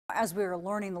As we're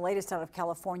learning the latest out of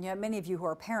California, many of you who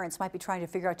are parents might be trying to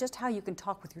figure out just how you can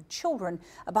talk with your children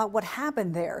about what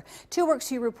happened there. 2 Works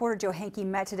 2 reporter Joe Henke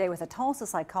met today with a Tulsa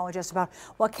psychologist about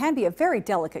what can be a very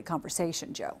delicate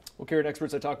conversation, Joe. Well, Karen,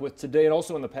 experts I talked with today and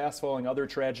also in the past following other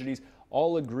tragedies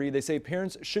all agree. They say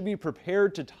parents should be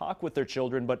prepared to talk with their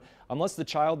children, but unless the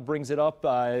child brings it up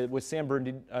with San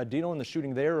Bernardino and the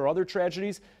shooting there or other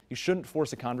tragedies, you shouldn't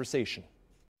force a conversation.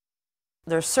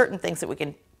 There are certain things that we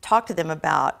can talk to them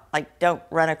about, like don't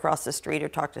run across the street or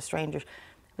talk to strangers.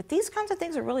 But these kinds of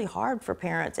things are really hard for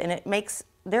parents, and it makes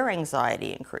their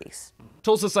anxiety increase.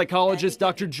 Tulsa psychologist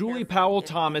Dr. Julie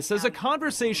Powell-Thomas says a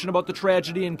conversation about the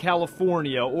tragedy in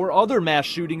California or other mass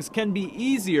shootings can be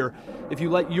easier if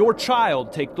you let your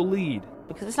child take the lead.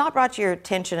 Because it's not brought to your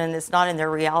attention and it's not in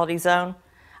their reality zone,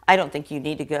 I don't think you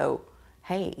need to go,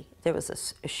 hey, there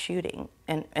was a shooting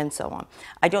and so on.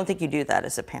 I don't think you do that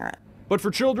as a parent. But for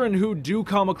children who do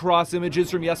come across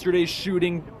images from yesterday's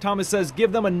shooting, Thomas says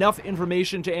give them enough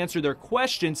information to answer their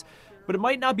questions, but it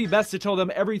might not be best to tell them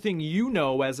everything you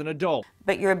know as an adult.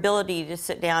 But your ability to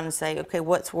sit down and say, okay,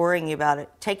 what's worrying you about it,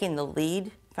 taking the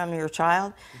lead from your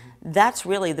child, that's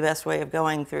really the best way of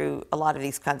going through a lot of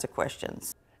these kinds of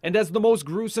questions. And as the most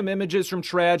gruesome images from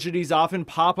tragedies often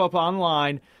pop up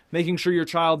online, making sure your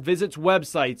child visits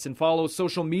websites and follows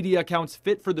social media accounts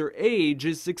fit for their age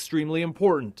is extremely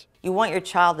important. You want your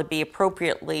child to be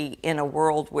appropriately in a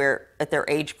world where, at their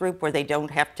age group, where they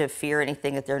don't have to fear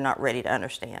anything that they're not ready to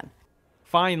understand.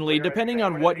 Finally, depending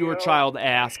on what your child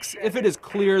asks, if it is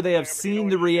clear they have seen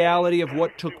the reality of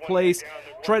what took place,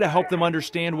 try to help them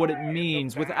understand what it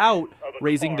means without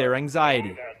raising their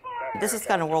anxiety. This is the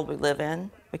kind of world we live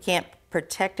in. We can't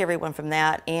protect everyone from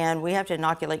that, and we have to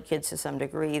inoculate kids to some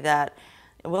degree that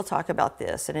we'll talk about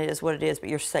this, and it is what it is, but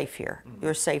you're safe here.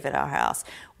 You're safe at our house.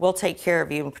 We'll take care of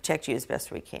you and protect you as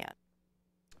best we can.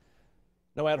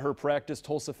 Now at her practice,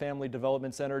 Tulsa Family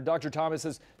Development Center, Dr. Thomas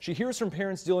says she hears from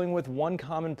parents dealing with one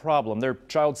common problem. Their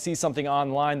child sees something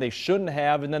online they shouldn't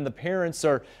have, and then the parents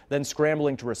are then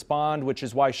scrambling to respond, which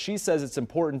is why she says it's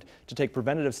important to take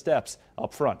preventative steps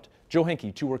up front. Joe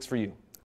Henke, 2 Works for You.